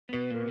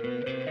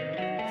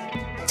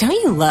Don't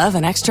you love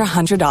an extra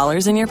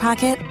 $100 in your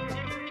pocket?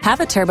 Have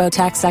a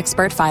TurboTax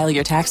expert file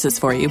your taxes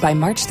for you by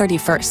March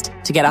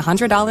 31st to get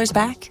 $100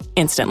 back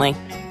instantly.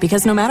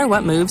 Because no matter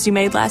what moves you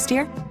made last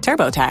year,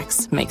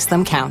 TurboTax makes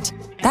them count.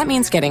 That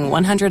means getting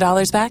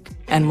 $100 back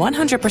and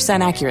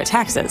 100% accurate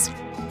taxes,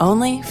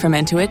 only from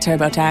Intuit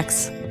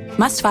TurboTax.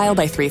 Must file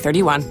by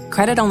 3/31.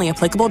 Credit only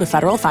applicable to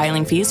federal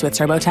filing fees with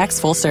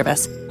TurboTax full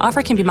service.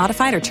 Offer can be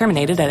modified or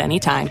terminated at any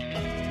time.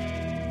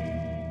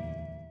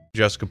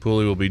 Jessica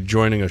Pooley will be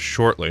joining us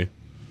shortly.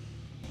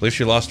 I believe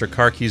she lost her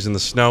car keys in the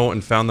snow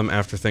and found them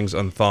after things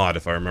unthawed,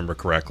 if I remember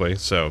correctly.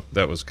 So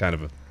that was kind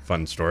of a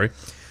fun story.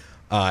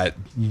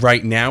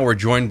 Right now, we're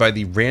joined by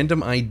the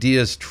Random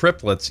Ideas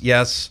triplets.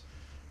 Yes,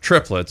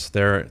 triplets.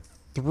 There are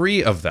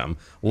 3 of them.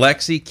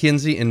 Lexi,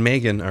 Kinsey, and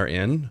Megan are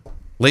in.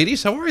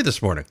 Ladies, how are you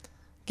this morning?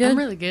 Good. I'm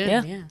really good.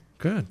 Yeah.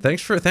 Good.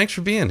 Thanks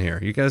for being here.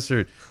 You guys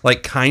are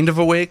like kind of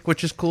awake,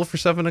 which is cool for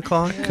 7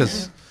 o'clock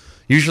because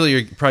usually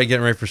you're probably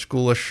getting ready for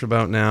schoolish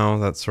about now,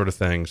 that sort of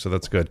thing. So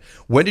that's good.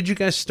 When did you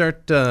guys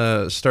start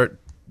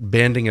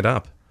banding it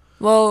up?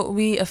 Well,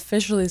 we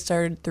officially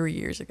started 3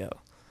 years ago.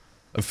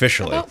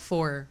 Officially? About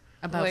 4.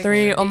 About like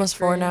 3, 4. almost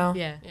 4 now.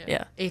 Yeah.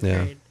 8th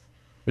Yeah.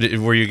 grade.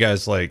 Were you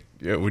guys like,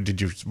 did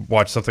you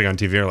watch something on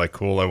TV or like,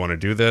 cool, I want to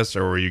do this?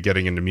 Or were you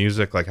getting into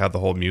music? Like, how'd the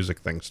whole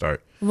music thing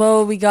start?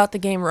 Well, we got the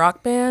game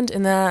Rock Band,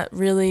 and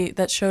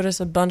that showed us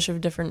a bunch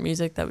of different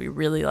music that we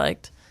really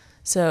liked.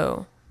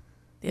 So,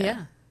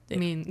 yeah. I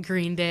mean,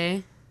 Green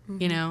Day,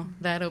 you know,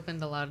 that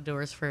opened a lot of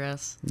doors for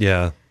us.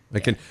 Yeah.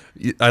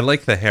 I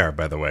like the hair,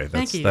 by the way.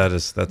 Thank you.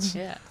 That's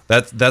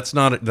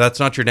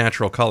not your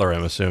natural color,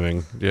 I'm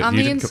assuming. On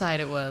the inside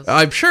it was.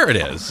 I'm sure it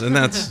is. And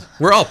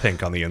we're all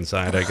pink on the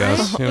inside, I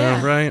guess. You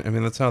know, right? I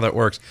mean, that's how that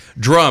works.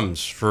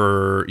 Drums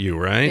for you,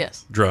 right?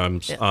 Yes.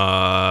 Drums.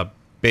 Yes.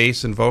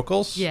 Bass and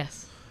vocals? Yes.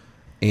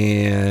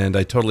 And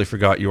I totally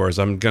forgot yours.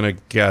 I'm going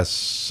to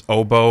guess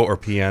oboe or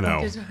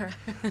piano.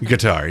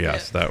 Guitar,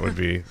 yes, that would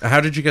be.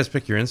 How did you guys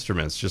pick your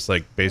instruments? Just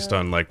like based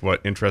on like what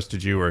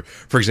interested you, or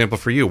for example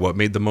for you, what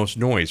made the most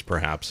noise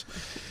perhaps?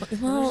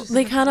 Well,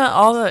 they kind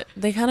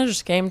of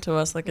just came to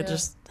us, like it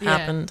just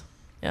happened.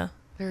 Yeah.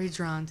 Very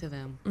drawn to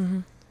them. Mm-hmm.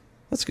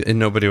 That's good. And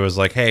nobody was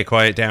like, "Hey,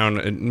 quiet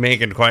down,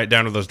 Megan, quiet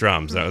down with those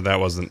drums." That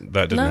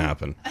didn't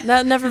happen.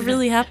 That never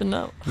really happened.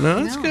 No.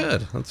 No, that's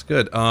good. That's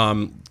good.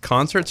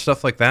 Concerts,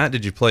 stuff like that.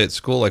 Did you play at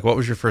school? Like, what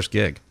was your first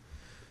gig?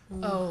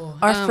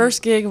 Our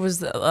first gig was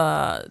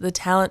the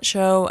talent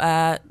show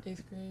at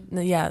 8th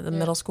grade. Yeah, the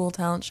middle school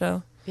talent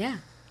show. Yeah,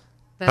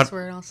 that's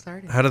where it all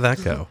started. How did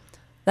that go?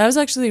 That was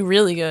actually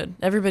really good.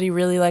 Everybody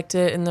really liked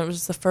it, and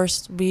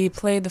we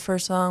played the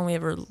first song we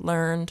ever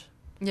learned.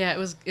 Yeah,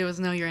 it was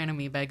Know Your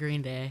Enemy by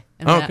Green Day.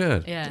 And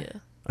good. Yeah.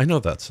 I know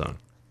that song.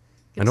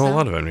 Good I know song. a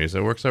lot of enemies.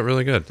 It works out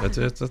really good.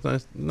 It's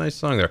a nice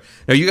song there.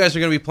 Now, you guys are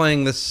going to be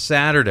playing this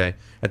Saturday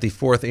at the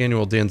 4th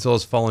Annual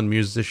Danzilla's Fallen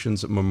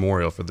Musicians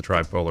Memorial for the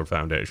Tripolar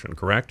Foundation,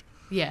 correct?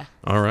 Yeah.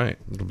 All right.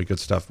 It'll be good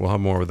stuff. We'll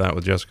have more with that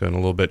with Jessica in a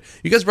little bit.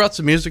 You guys brought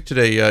some music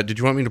today. Did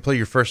you want me to play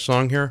your first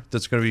song here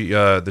that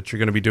you're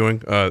going to be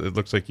doing? It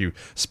looks like you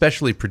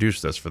specially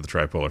produced this for the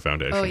Tripolar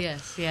Foundation. Oh,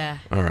 yes. Yeah.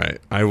 All right.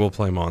 I will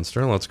play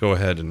Monster. Let's go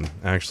ahead and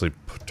actually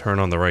turn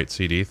on the right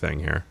CD thing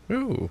here.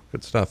 Ooh,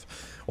 good stuff.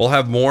 We'll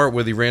have more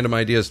with the Random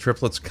Ideas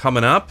triplets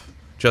coming up.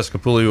 Jessica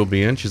Pooley will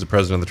be in. She's the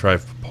president of the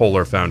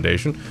Tripolar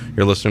Foundation.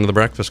 You're listening to The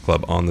Breakfast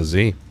Club on the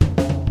Z.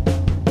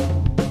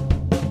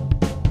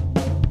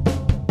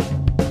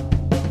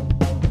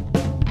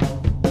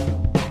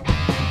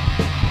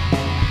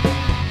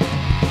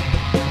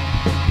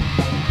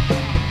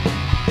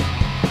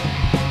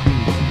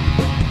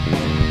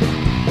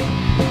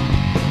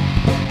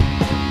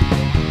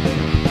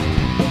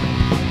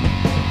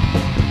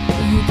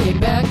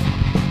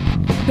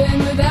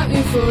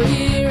 For a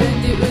year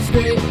and it was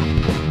great,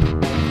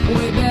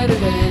 way better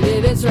than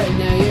it is right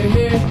now. You're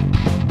here,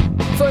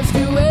 forced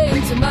your way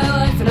into my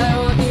life, and I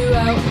want you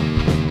out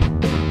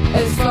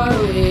as far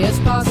away as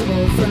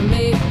possible from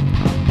me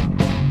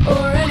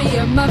or any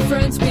of my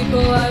friends, people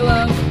I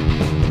love,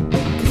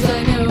 'cause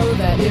I know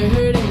that you're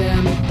hurting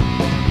them.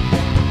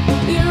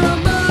 You're a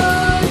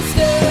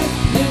monster,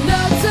 you're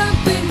not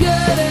something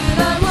good,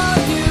 and I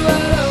want you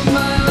out of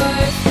my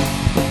life.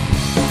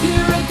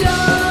 You're a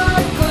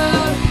dark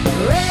cloud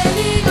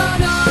raining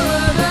on all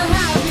of the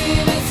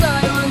happiness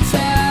I once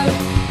had.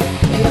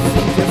 You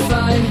think you're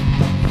fine,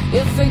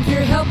 you think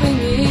you're helping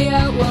me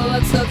out, well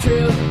that's not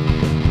true.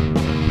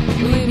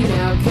 Leave me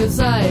now, 'cause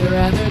I'd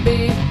rather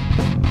be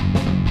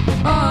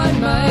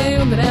on my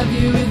own than have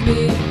you with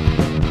me.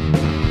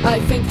 I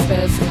think it's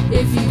best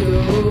if you go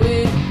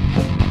away.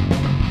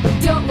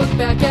 Don't look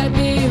back at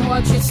me,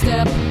 watch you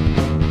step.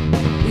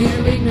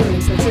 Your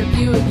ignorance will trip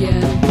you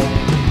again.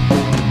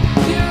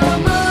 You're a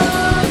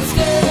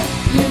monster,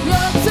 you're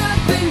not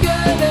something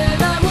good,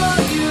 and I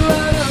want you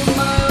out of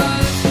my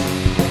life.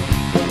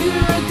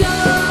 You're a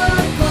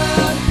dark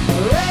cloud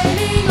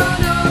raining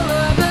on all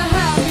of the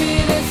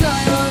happiness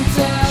I once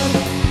had.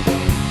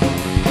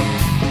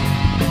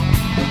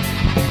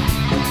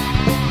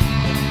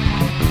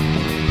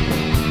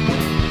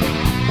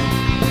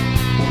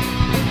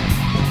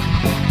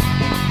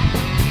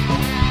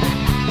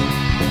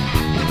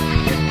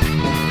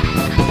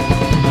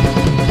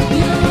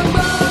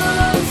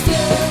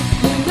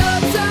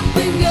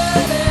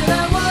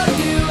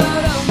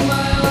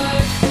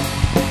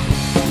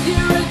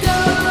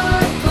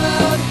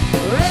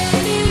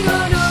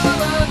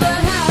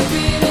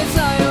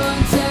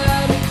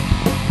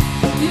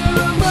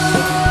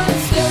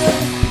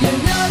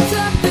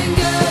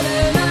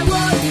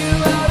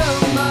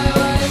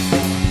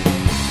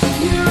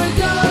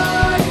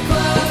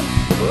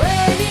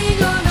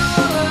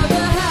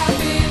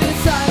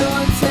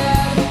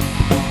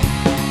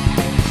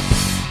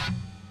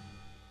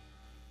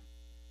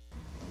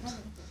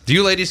 Do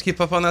you ladies keep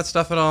up on that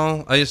stuff at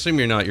all? I assume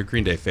you're not. You're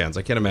Green Day fans.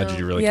 I can't imagine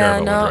you really care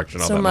about One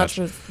Direction all so that much.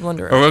 much. With One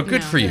Direction. Oh, well, good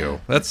No. for you.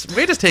 That's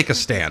way to take a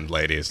stand,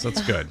 ladies.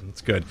 That's good.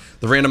 That's good.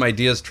 The Random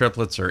Ideas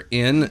triplets are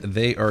in.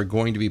 They are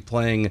going to be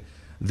playing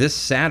this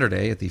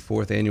Saturday at the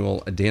 4th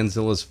annual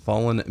Danzilla's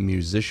Fallen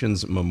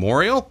Musicians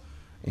Memorial.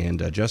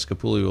 And Jessica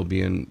Pooley will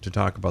be in to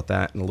talk about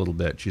that in a little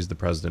bit. She's the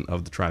president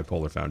of the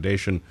Tripolar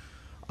Foundation.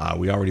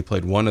 We already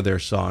played one of their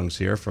songs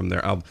here from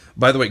their album.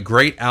 By the way,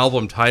 great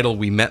album title,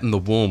 "We Met in the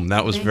Womb."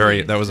 That was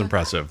that was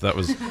impressive. That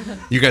was,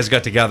 you guys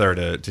got together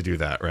to do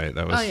that, right?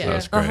 That was that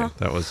was great.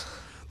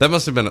 That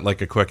must have been like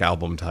a quick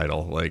album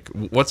title. Like,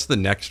 what's the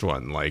next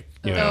one? Like,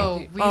 you know.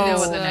 Oh, we know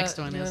what the next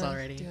one is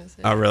already.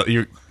 Oh,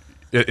 really?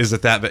 Is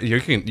it that?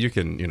 You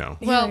can, you know.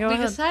 Well, go we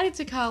ahead. decided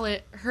to call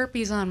it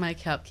 "Herpes on My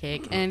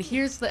Cupcake," and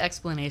here's the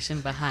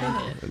explanation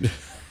behind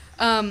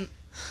it.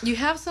 You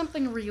have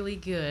something really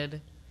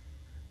good,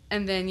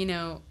 and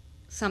then,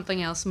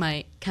 something else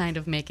might kind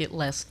of make it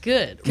less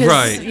good.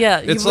 Right.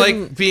 Yeah, you It's like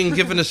wouldn't- being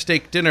given a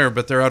steak dinner,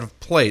 but they're out of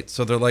plates.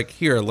 So they're like,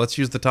 here, let's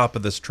use the top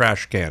of this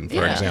trash can,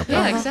 for example.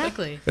 Yeah,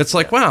 exactly. It's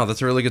like, wow,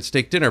 that's a really good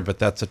steak dinner, but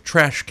that's a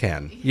trash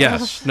can.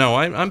 Yes. No,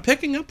 I'm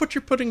picking up what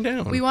you're putting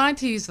down. We wanted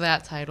to use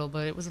that title,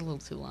 but it was a little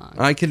too long.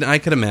 I could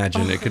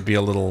imagine it could be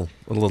a little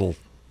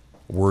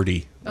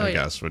wordy, Oh, I yeah.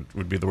 guess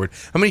would be the word.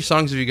 How many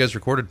songs have you guys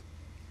recorded?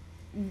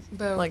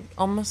 like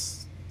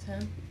almost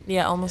 10.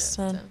 Yeah, almost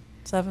 10. 10.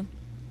 7.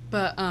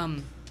 But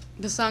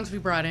the songs we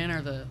brought in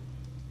are the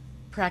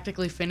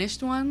practically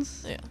finished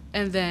ones. Yeah.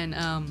 And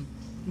then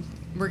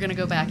we're gonna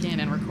go back in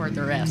and record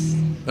the rest.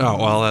 Oh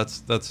well,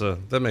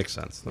 that makes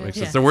sense. That makes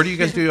Yeah. sense. So where do you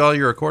guys do all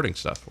your recording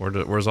stuff?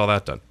 Where's all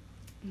that done?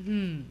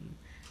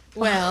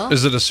 Well,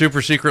 Is it a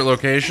super secret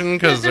location?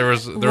 Because there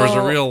was a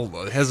Well- real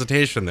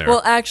hesitation there.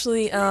 Well,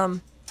 actually,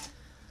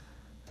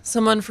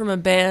 someone from a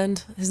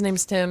band, his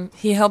name's Tim,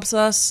 he helps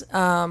us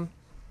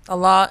a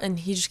lot, and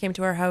he just came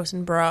to our house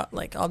and brought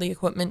like all the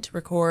equipment to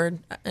record,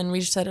 and we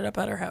just set it up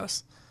at our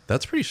house.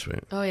 That's pretty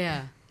sweet. oh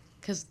yeah,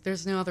 because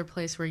there's no other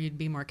place where you'd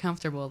be more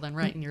comfortable than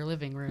right in your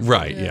living room.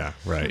 Right. Yeah.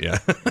 Right. Yeah.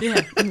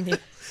 Yeah.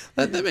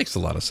 that makes a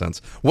lot of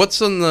sense.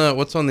 What's on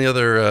the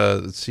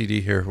other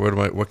CD here?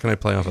 What can I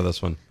play off of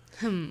this one?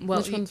 Well,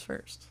 Which one's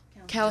first?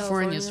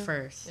 California's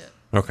California? first.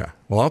 Yeah. Okay.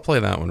 Well, I'll play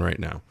that one right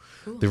now.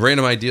 The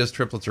Random Ideas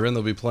triplets are in.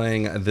 They'll be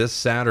playing this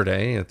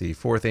Saturday at the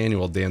 4th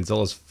annual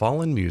Danzilla's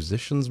Fallen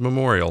Musicians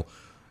Memorial.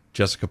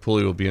 Jessica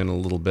Pooley will be in a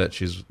little bit.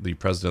 She's the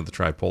president of the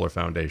Tripolar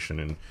Foundation,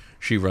 and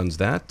she runs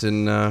that.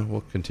 And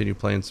we'll continue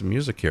playing some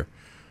music here.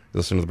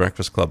 Listen to The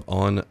Breakfast Club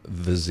on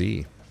the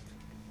Z.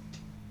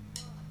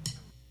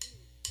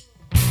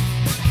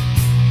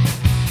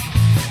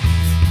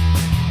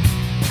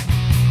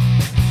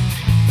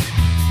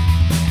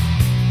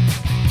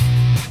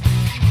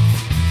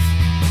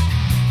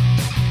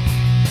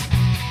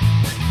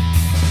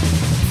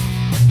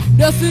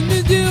 Nothing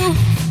to do,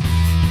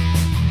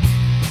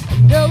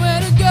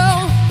 nowhere to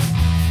go.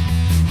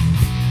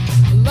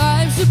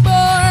 Life's a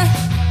bore,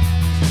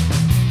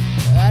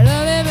 I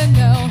don't even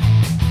know.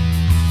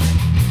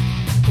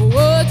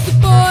 What's the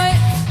point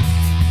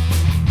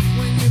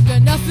when you've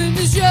got nothing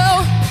to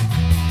show?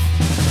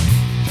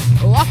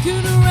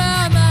 Walking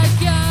around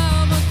like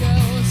I'm a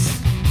ghost.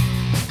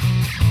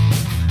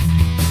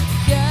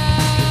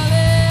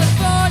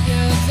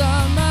 California's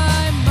on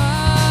my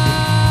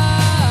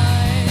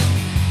mind.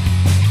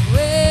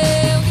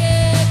 We'll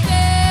get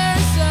there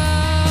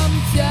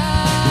sometime.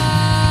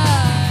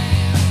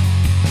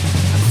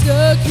 I'm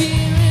stuck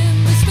here in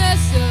this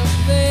mess of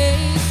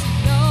place,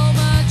 and all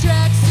my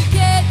tracks to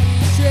get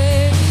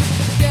retraced.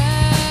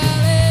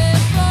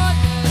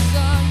 California's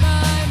on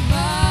my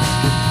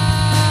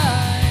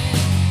mind.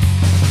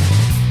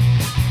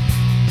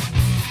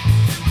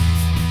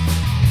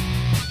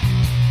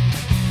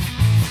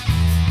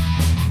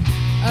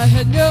 I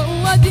had no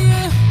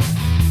idea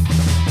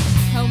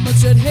how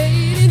much I'd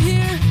hate it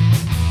here.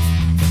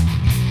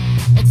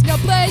 It's no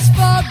place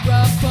for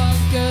rough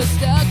punkers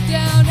stuck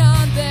down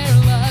on their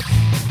luck.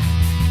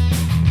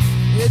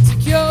 It's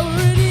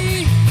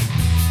security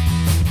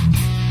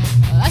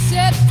I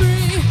set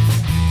free.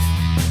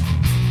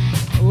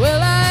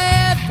 Will I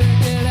ever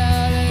get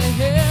out of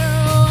here?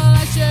 Well,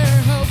 I sure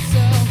hope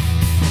so.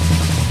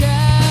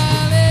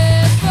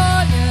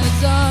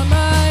 California's on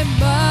my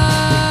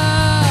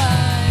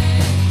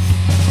mind.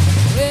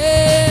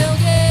 We'll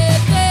get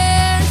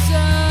there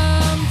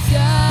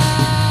sometime.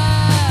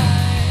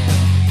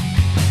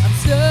 I'm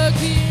stuck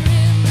here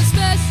in this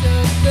mess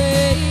of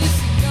place,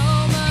 and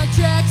all my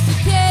tracks I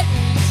can't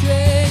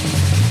retrace.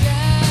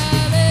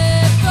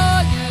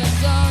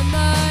 California's on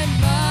my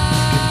mind.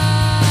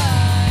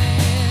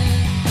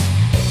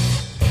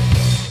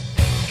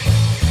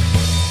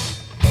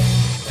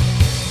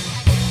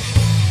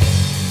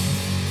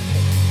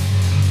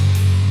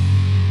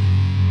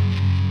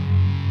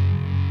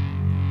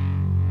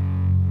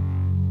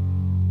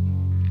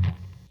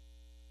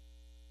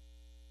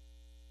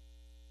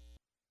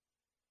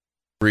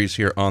 Breeze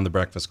here on The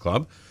Breakfast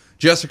Club.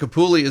 Jessica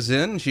Pooley is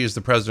in. She is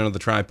the president of the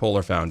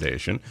Tripolar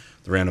Foundation.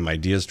 The Random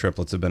Ideas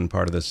triplets have been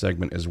part of this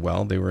segment as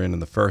well. They were in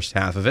the first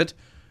half of it.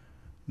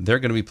 They're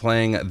going to be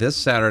playing this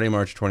Saturday,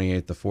 March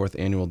 28th, the 4th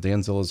annual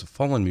Danzilla's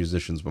Fallen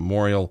Musicians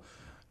Memorial.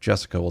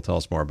 Jessica will tell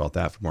us more about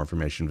that. For more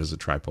information, visit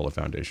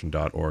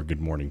tripolarfoundation.org.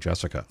 Good morning,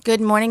 Jessica. Good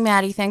morning,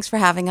 Maddie. Thanks for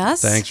having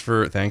us. Thanks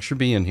for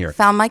being here.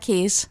 Found my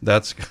keys.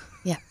 That's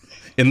Yeah.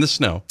 in the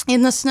snow.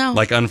 In the snow.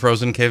 Like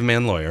Unfrozen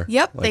Caveman Lawyer.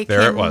 Yep, Like they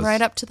there came it was.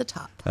 right up to the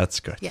top. That's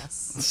good.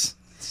 Yes.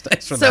 It's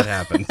nice when that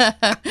happens.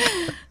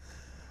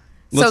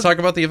 Let's talk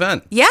about the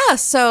event. Yeah,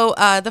 so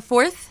the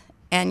 4th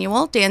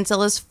annual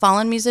Danzilla's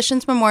Fallen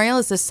Musicians Memorial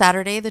is this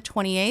Saturday, the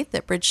 28th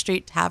at Bridge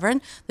Street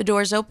Tavern. The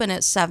doors open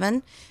at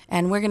 7,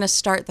 and we're going to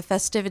start the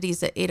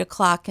festivities at 8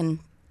 o'clock. And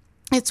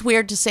it's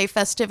weird to say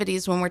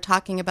festivities when we're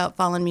talking about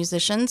fallen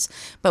musicians,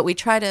 but we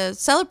try to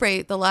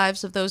celebrate the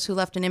lives of those who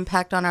left an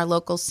impact on our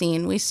local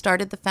scene. We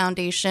started the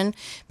foundation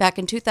back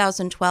in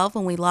 2012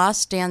 when we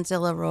lost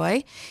Danzilla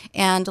Roy,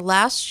 and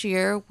last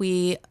year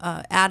we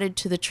added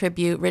to the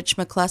tribute Rich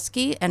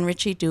McCluskey and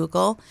Richie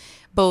Dougal,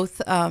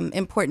 both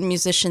important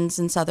musicians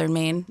in southern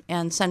Maine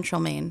and central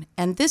Maine.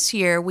 And this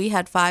year we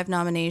had 5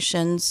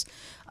 nominations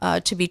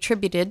to be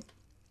tributed.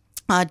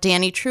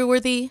 Danny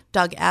Trueworthy,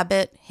 Doug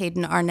Abbott,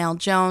 Hayden Arnell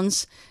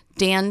Jones,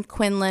 Dan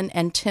Quinlan,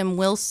 and Tim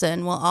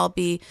Wilson will all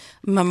be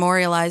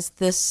memorialized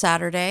this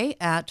Saturday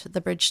at the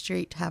Bridge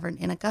Street Tavern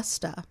in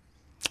Augusta.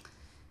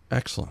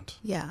 Excellent.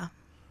 Yeah.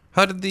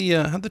 How did the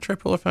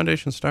Tripolar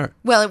Foundation start?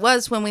 Well, it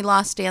was when we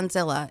lost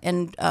Danzilla,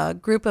 and a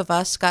group of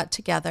us got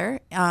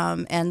together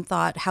and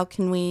thought, how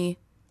can we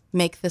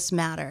make this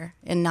matter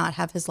and not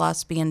have his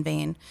loss be in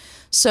vain?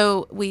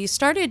 So we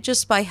started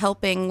just by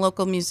helping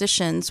local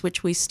musicians,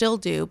 which we still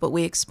do, but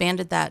we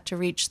expanded that to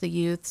reach the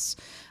youths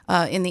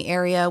in the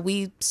area.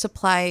 We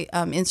supply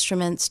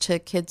instruments to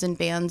kids and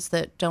bands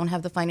that don't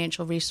have the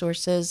financial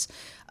resources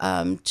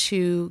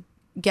to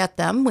get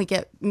them. We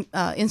get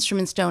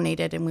instruments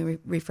donated, and we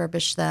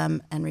refurbish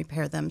them and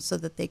repair them so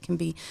that they can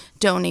be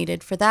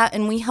donated for that.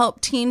 And we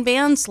help teen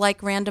bands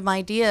like Random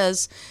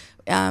Ideas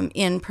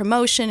in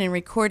promotion and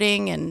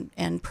recording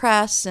and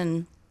press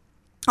and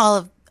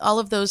all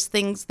of those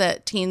things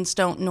that teens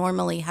don't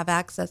normally have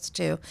access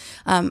to.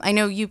 I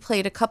know you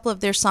played a couple of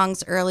their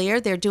songs earlier.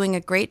 They're doing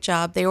a great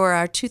job. They were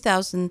our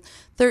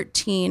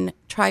 2013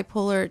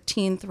 Tripolar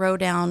Teen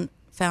Throwdown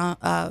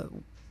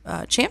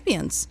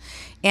champions.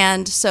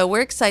 And so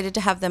we're excited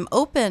to have them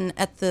open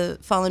at the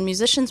Fallen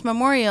Musicians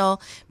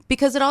Memorial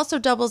because it also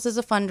doubles as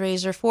a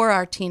fundraiser for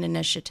our teen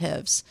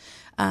initiatives.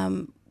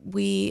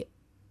 We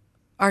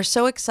are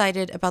so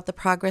excited about the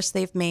progress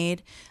they've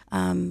made.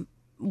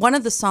 One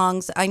of the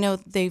songs, I know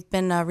they've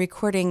been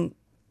recording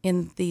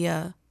in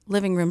the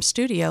living room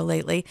studio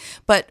lately,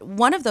 but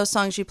one of those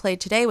songs you played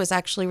today was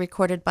actually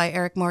recorded by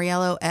Eric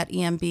Moriello at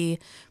EMB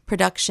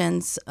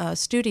Productions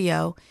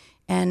studio.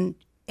 And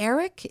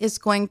Eric is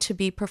going to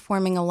be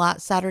performing a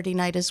lot Saturday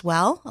night as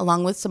well,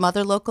 along with some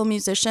other local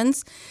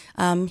musicians.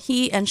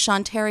 He and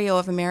Shontario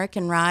of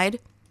American Ride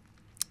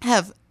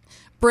have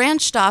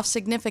branched off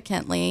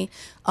significantly,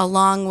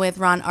 along with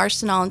Ron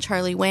Arsenal and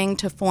Charlie Wang,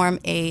 to form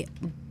a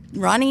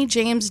Ronnie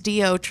James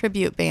Dio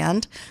tribute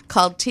band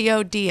called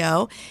Tio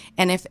Dio.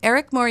 And if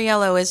Eric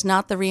Moriello is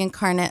not the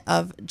reincarnate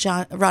of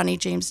Ronnie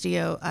James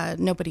Dio,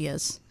 nobody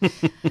is.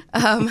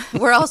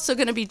 We're also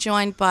going to be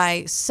joined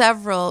by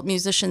several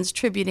musicians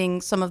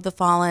tributing some of the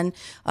fallen.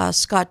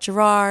 Scott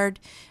Gerard,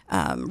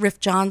 Riff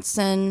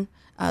Johnson,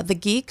 the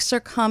Geeks are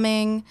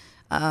coming.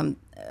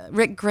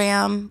 Rick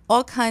Graham,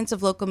 all kinds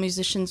of local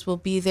musicians will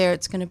be there.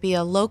 It's going to be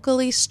a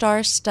locally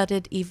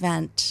star-studded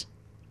event.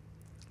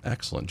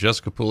 Excellent.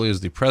 Jessica Pooley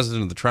is the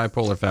president of the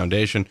Tripolar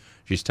Foundation.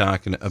 She's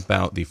talking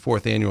about the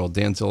 4th annual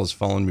Danzilla's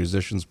Fallen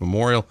Musicians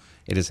Memorial.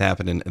 It is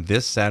happening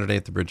this Saturday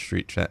at the Bridge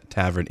Street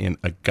Tavern in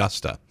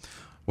Augusta.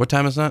 What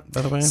time is that,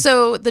 by the way?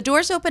 So the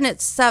doors open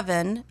at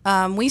 7.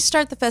 We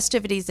start the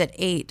festivities at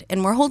 8,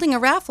 and we're holding a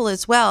raffle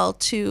as well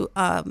to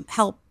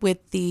help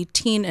with the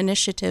teen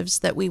initiatives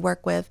that we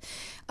work with.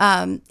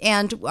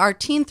 And our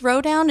Teen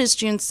Throwdown is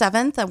June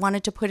 7th. I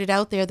wanted to put it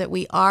out there that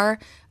we are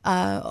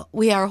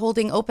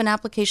holding open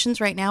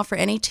applications right now for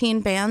any teen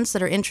bands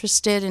that are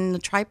interested in the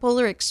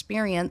Tripolar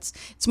experience.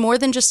 It's more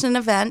than just an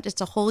event.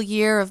 It's a whole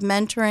year of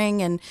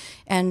mentoring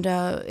and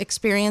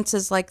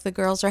experiences like the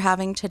girls are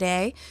having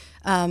today.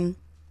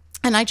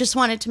 And I just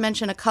wanted to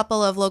mention a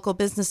couple of local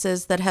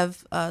businesses that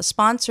have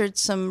sponsored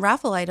some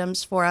raffle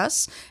items for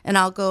us. And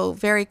I'll go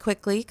very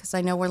quickly because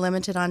I know we're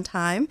limited on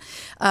time.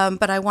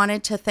 But I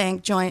wanted to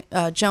thank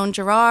Joan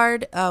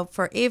Gerard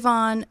for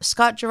Avon,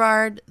 Scott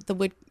Gerard, the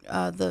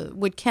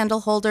wood candle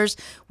holders.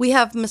 We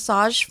have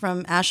massage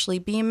from Ashley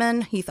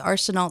Beeman, Heath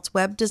Arsenault's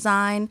web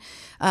design.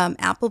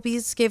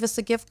 Applebee's gave us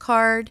a gift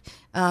card.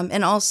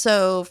 And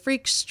also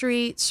Freak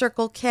Street,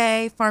 Circle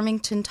K,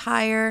 Farmington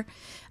Tire.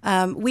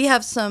 We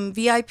have some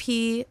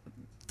VIP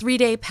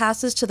 3-day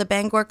passes to the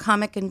Bangor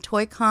Comic and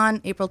Toy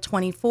Con, April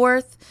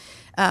 24th.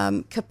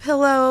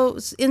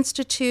 Capillo's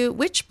Institute,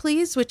 Which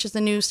Please, which is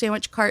a new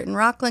sandwich cart in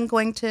Rockland,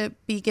 going to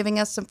be giving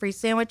us some free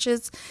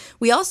sandwiches.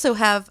 We also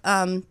have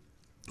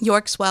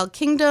York's Wild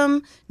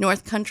Kingdom,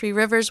 North Country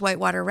Rivers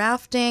Whitewater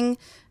Rafting,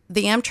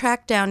 the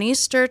Amtrak Down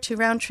Easter, 2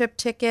 round-trip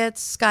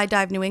tickets.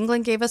 Skydive New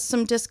England gave us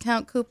some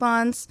discount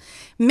coupons.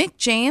 Mick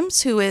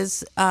James, who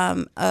is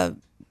a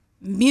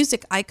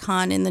music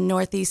icon in the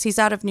Northeast. He's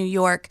out of New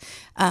York,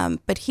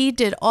 but he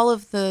did all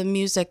of the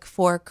music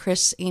for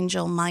Chris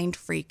Angel Mind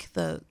Freak,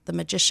 the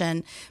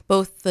magician,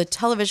 both the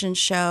television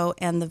show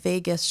and the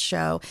Vegas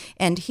show.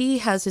 And he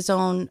has his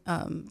own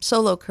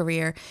solo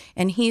career,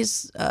 and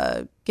he's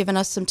given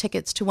us some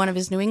tickets to one of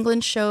his New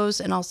England shows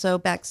and also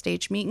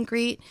backstage meet and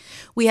greet.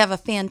 We have a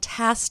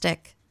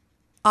fantastic,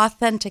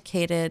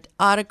 authenticated,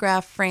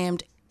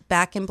 autograph-framed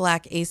Back in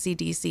Black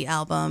AC/DC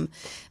album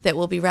that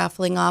we'll be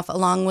raffling off,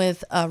 along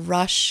with a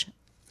Rush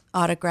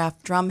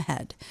autographed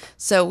drumhead.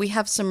 So we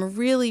have some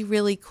really,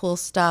 really cool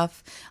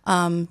stuff.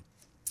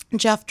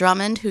 Jeff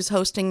Drummond, who's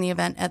hosting the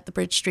event at the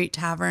Bridge Street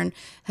Tavern,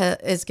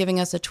 is giving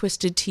us a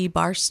Twisted Tea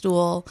bar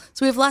stool.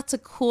 So we have lots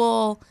of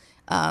cool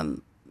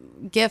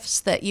gifts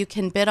that you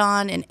can bid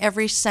on, and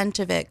every cent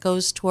of it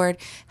goes toward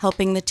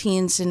helping the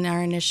teens in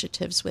our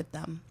initiatives with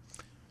them.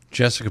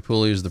 Jessica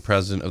Pooley is the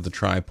president of the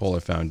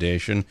Tripolar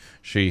Foundation.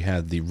 She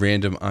had the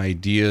Random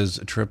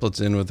Ideas triplets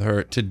in with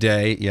her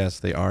today. Yes,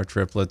 they are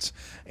triplets.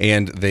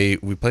 And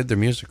we played their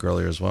music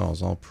earlier as well.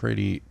 It's all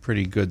pretty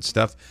good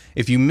stuff.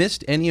 If you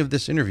missed any of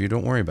this interview,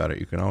 don't worry about it.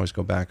 You can always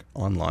go back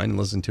online and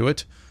listen to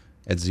it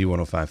at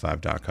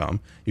z1055.com.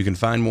 You can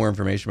find more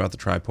information about the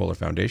Tripolar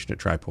Foundation at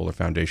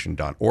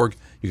tripolarfoundation.org.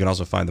 You can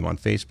also find them on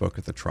Facebook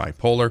at the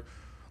Tripolar.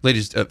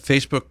 Ladies,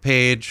 Facebook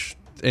page,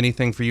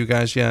 anything for you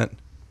guys yet?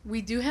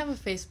 We do have a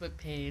Facebook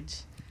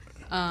page.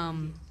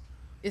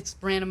 It's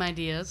Random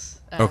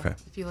Ideas. Okay.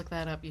 If you look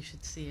that up, you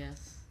should see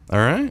us. All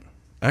right.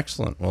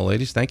 Excellent. Well,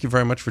 ladies, thank you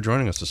very much for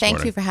joining us this morning.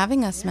 Thank you for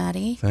having us,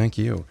 Maddie. Thank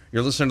you.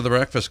 You're listening to The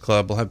Breakfast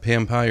Club. We'll have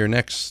Pam Pyer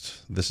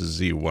next. This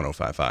is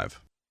Z1055.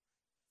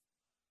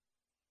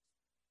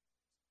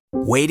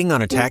 Waiting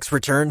on a tax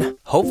return?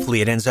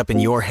 Hopefully it ends up in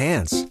your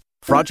hands.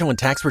 Fraudulent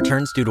tax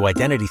returns due to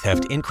identity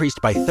theft increased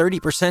by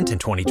 30% in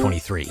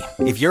 2023.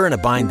 If you're in a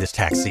bind this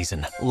tax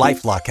season,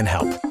 LifeLock can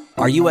help.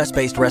 Our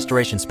U.S.-based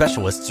restoration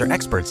specialists are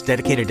experts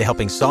dedicated to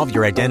helping solve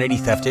your identity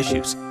theft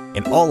issues.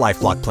 And all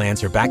LifeLock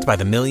plans are backed by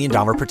the $1 Million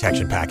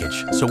Protection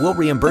Package. So we'll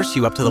reimburse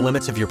you up to the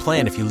limits of your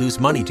plan if you lose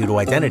money due to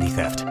identity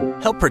theft.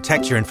 Help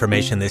protect your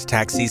information this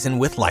tax season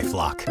with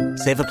LifeLock.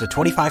 Save up to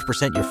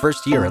 25% your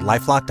first year at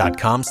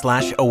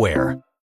LifeLock.com/aware.